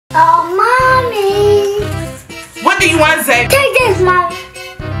Oh, Mommy. What do you want, Xavier? Take this, Mommy.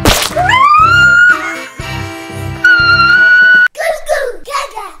 Goo Goo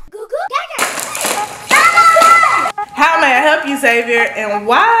Gaga. Goo Goo Gaga. How may I help you, Xavier? And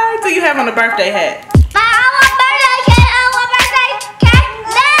why do you have on a birthday hat?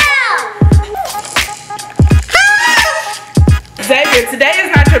 Xavier, today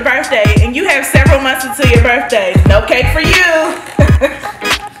is not your birthday, and you have several months until your birthday. No cake for you.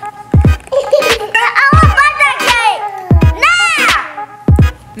 I want birthday cake now.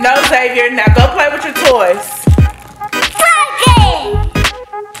 No, Xavier. Now go play with your toys. Birthday.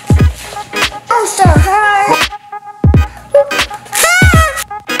 I'm so hurt.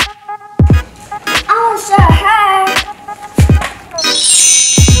 I'm so hurt.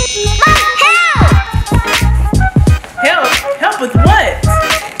 Help! Help with what?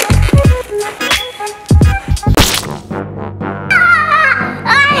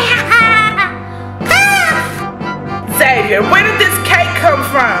 Xavier, where did this cake come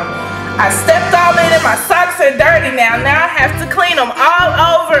from? I stepped all in it, my socks are dirty now. Now I have to clean them all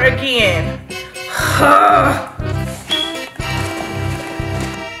over again.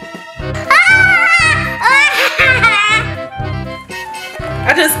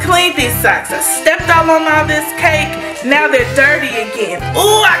 I just cleaned these socks. I stepped all on all this cake. Now they're dirty again.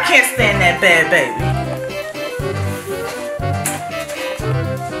 Ooh, I can't stand that bad baby.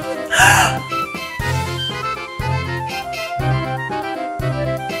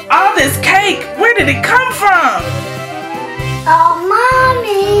 All this cake, where did it come from? Oh,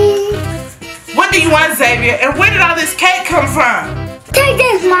 Mommy. What do you want, Xavier? And where did all this cake come from? Take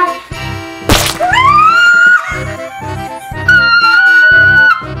this, Mommy.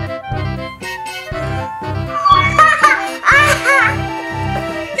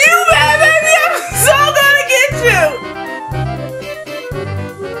 You bad baby, I'm so gonna get you.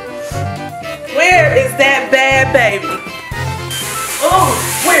 Where is that bad baby? Oh,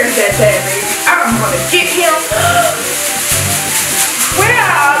 where is that bad baby? I'm gonna get him. Where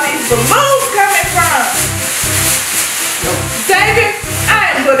are all these balloons coming from? Xavier,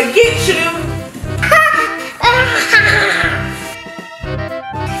 I am gonna get you.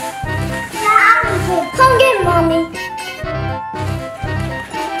 Come get Mommy.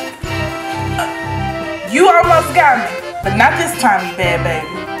 You almost got me, but not this time, you bad baby.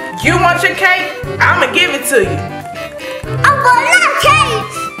 You want your cake? I'ma give it to you. I'm going to love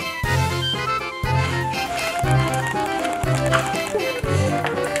cakes.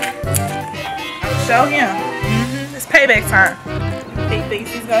 Show him. It's payback time. He thinks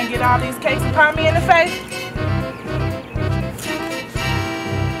he's gonna get all these cakes and palm me in the face.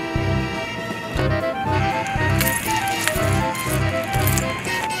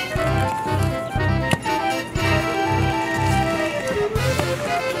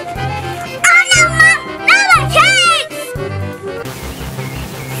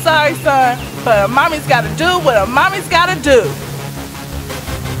 Sorry, son, but a mommy's gotta do what a mommy's gotta do.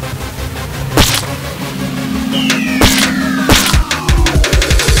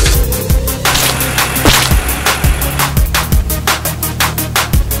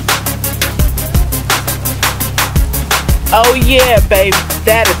 Oh yeah, baby,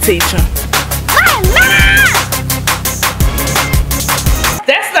 that'll teach him.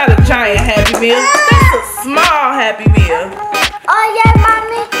 That's not a giant Happy Meal, that's a small Happy Meal. Oh yeah,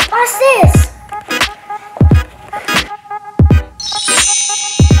 Mommy, what's this?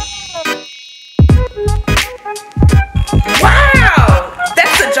 Wow,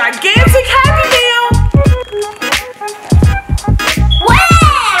 that's a gigantic Happy Meal.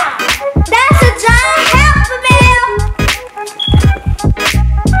 Wow, that's a giant Happy Meal.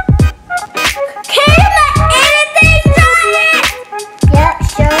 Can you make anything giant? Yep,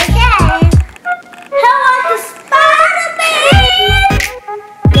 sure can. How about the Spider-Man?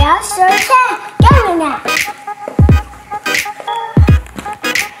 Yeah, sure can.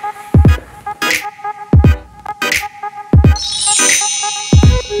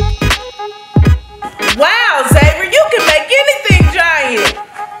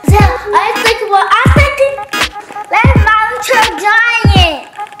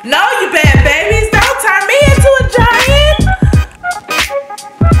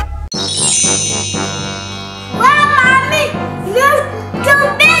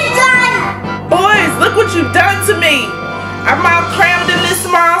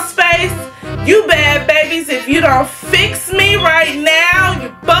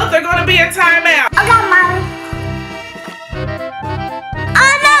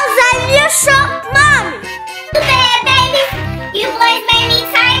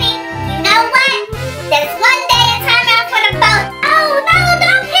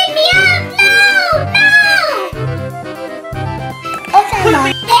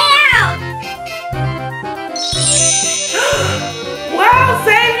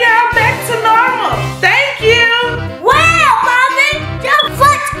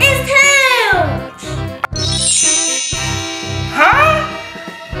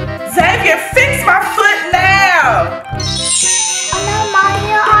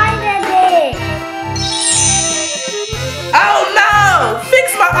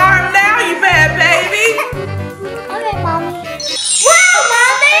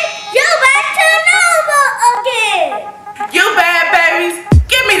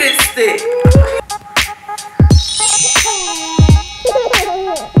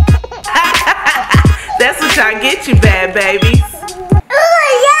 I get you, bad babies. Ooh,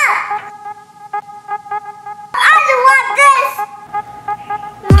 yeah. I don't want this.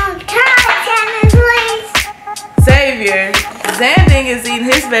 Cow cannon, please. Xavier, Xanding is eating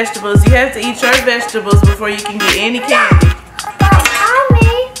his vegetables. You have to eat your vegetables before you can get any candy. But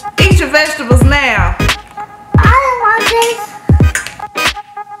mommy, Eat your vegetables now. I don't want this.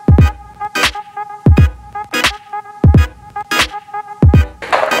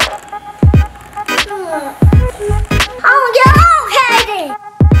 Oh, your own candy.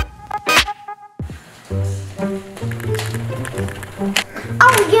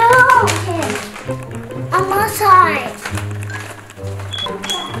 Oh, your own candy. On my side.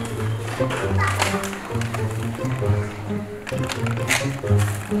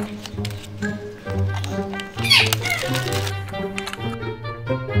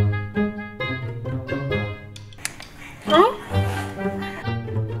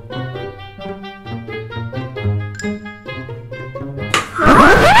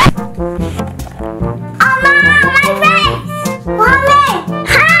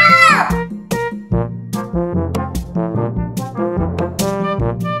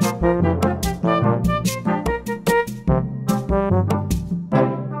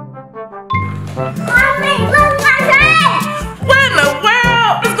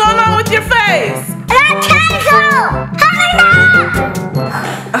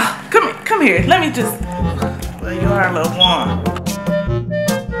 Come here, let me just. Well, you are a little warm.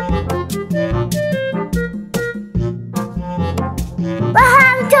 What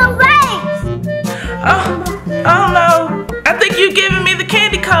happened to race? Oh no! I think you're giving me the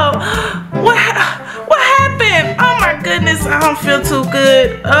candy coat. What happened? Oh my goodness! I don't feel too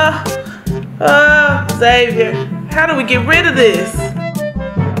good. Xavier, how do we get rid of this?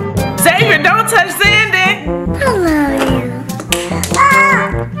 Xavier, don't touch Xanding. I love you.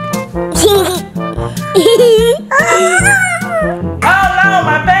 Oh no,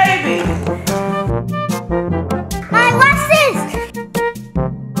 my baby! Hey, what's this?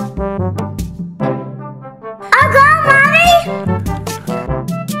 Oh, go, mommy!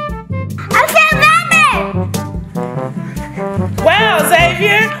 I feel better! Wow,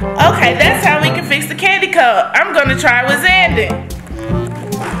 Xavier! Okay, that's how we can fix the candy coat. I'm gonna try with Xanding.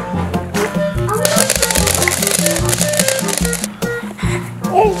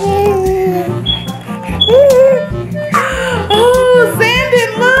 Oh,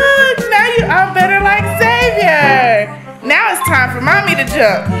 Xanding, look! Now you are better like Xavier. Now it's time for mommy to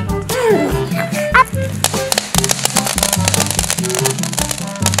jump.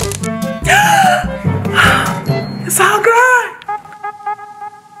 It's all gone.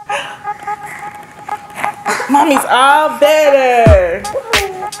 Mommy's all better.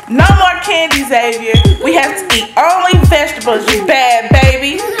 No more candy, Xavier. We have to eat only vegetables, you bad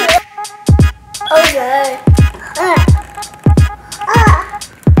baby. Okay.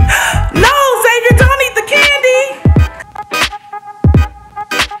 No, Xavier, don't eat the candy.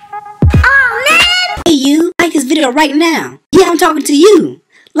 Oh, man! Hey you, like this video right now. Yeah, I'm talking to you.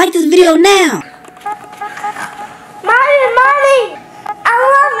 Like this video now. Mommy! I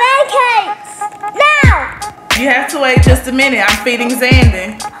want pancakes! Now! You have to wait just a minute. I'm feeding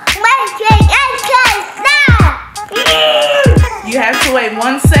Xanding. Pancakes now! You have to wait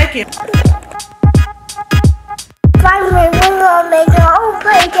 1 second. Finally, we're gonna make our own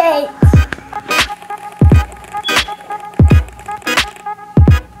pancakes.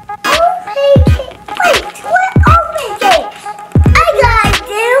 Own pancakes? Wait, what own pancakes? I gotta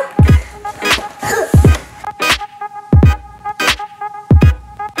do.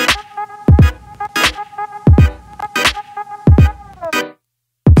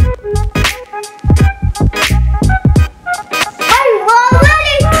 Are you all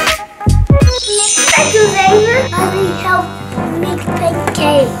ready? Thank you, Xavier. Mommy helped make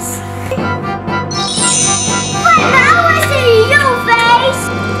pancakes.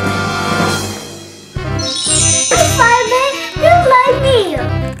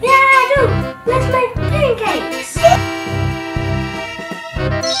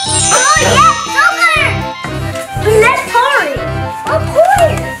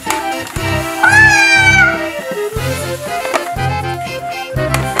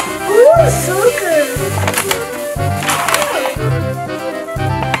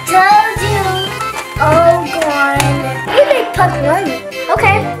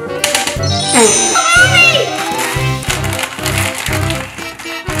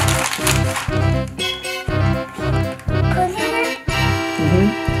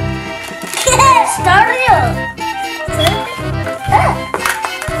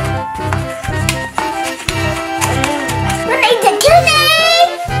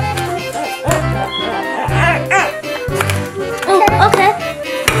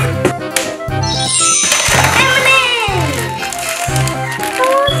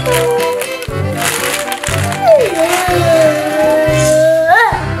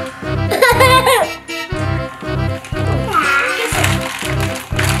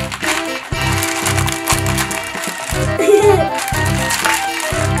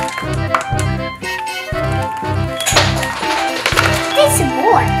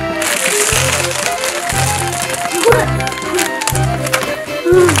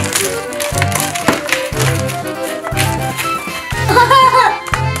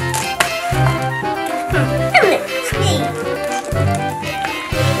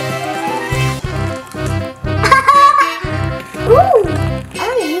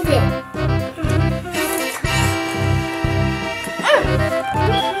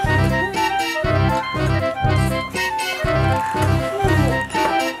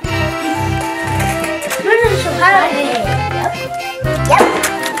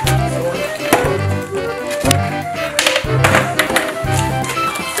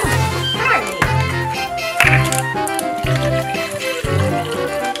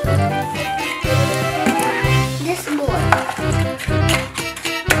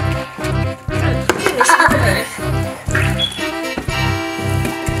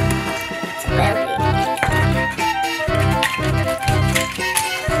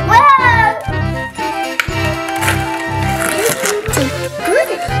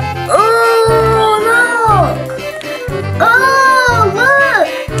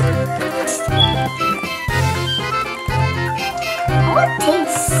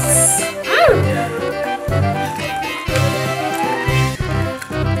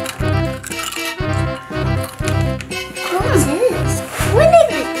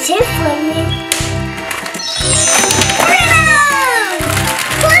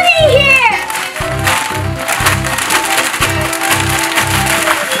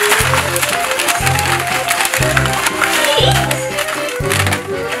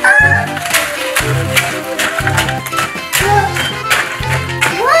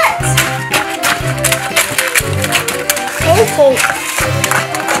 Okay.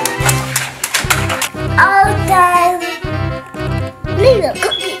 Okay. Leave a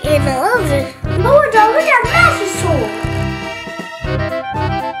cookie in the oven. Lord, look at glasses for.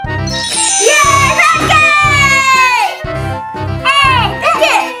 Yay, look it! Hey, look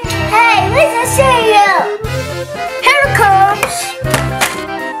it! Hey, where's the cereal? Here it comes.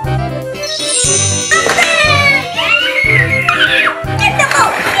 Up there! Get the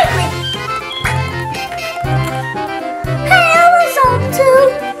boat, get me. Hey, I want some too.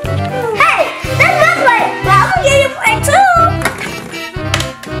 Hey, that's my plate, but I'm gonna get your plate too.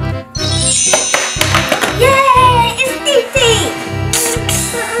 Yay, it's easy.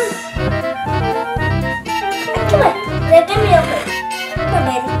 Come on, now give me your plate. Come on,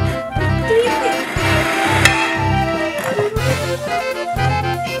 baby. Give me your plate.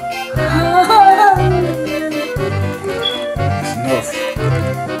 Enough.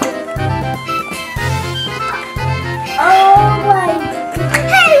 Oh my.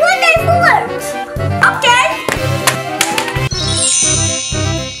 Hey, what they for? Okay.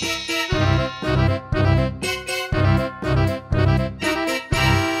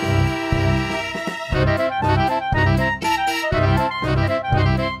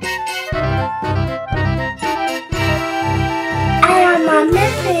 I am a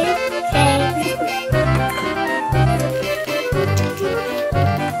message.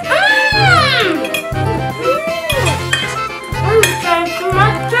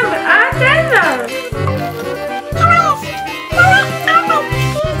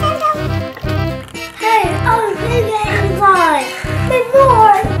 Hey, oh, big and fine. Big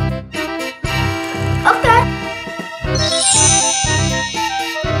more. Okay.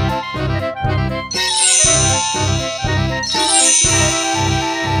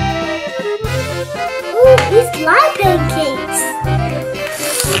 Ooh, these light pancakes.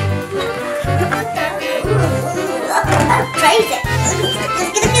 I'm crazy.